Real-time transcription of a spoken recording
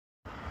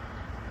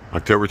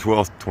October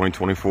 12th,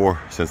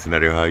 2024,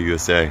 Cincinnati, Ohio,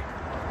 USA.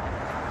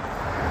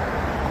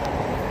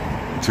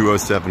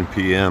 2:07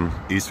 p.m.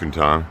 Eastern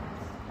Time.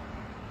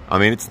 I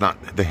mean, it's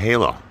not the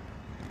halo.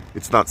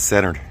 It's not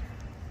centered.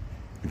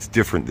 It's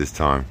different this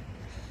time.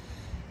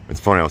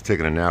 It's funny, I was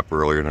taking a nap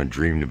earlier and I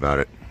dreamed about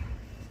it.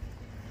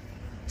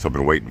 So I've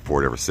been waiting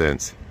for it ever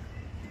since.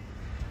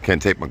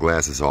 Can't take my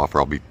glasses off or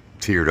I'll be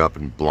teared up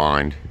and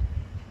blind.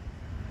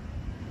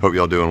 Hope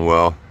y'all doing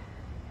well.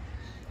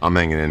 I'm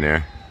hanging in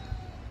there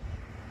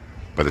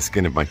by the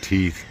skin of my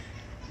teeth.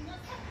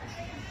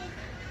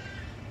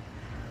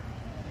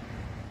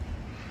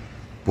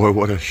 Boy,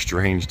 what a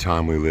strange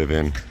time we live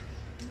in.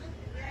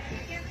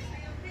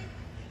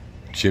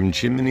 Chim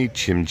chimney,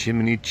 chim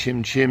chimney,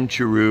 chim chim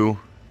chiroo.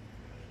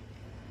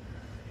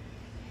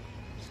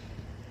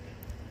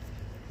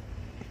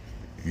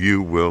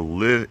 You will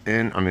live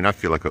in, I mean, I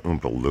feel like a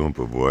Oompa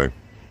Loompa, boy.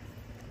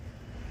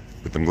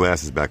 With them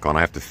glasses back on,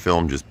 I have to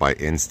film just by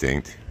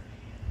instinct.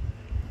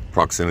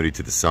 Proximity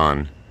to the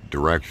sun,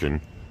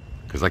 direction,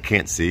 because I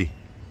can't see.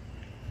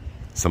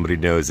 Somebody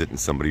knows it and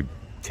somebody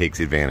takes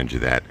advantage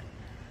of that.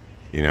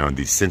 You know,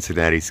 these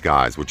Cincinnati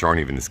skies, which aren't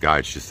even the sky,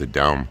 it's just a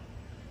dome.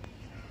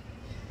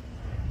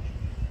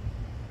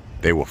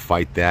 They will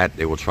fight that,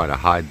 they will try to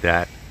hide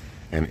that,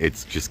 and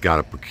it's just got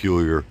a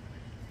peculiar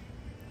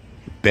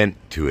bent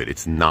to it.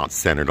 It's not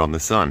centered on the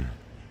sun.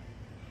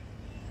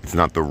 It's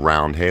not the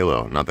round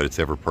halo, not that it's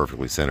ever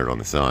perfectly centered on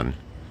the sun.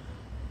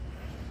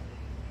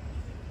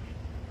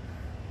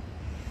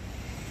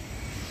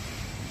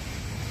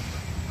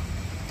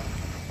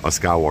 Us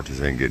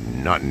Skywatchers ain't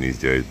getting nothing these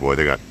days, boy.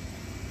 They got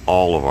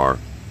all of our,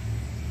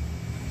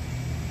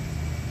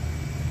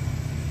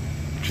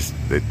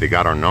 they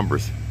got our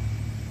numbers.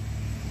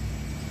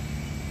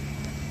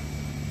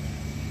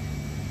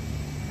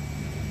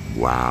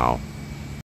 Wow.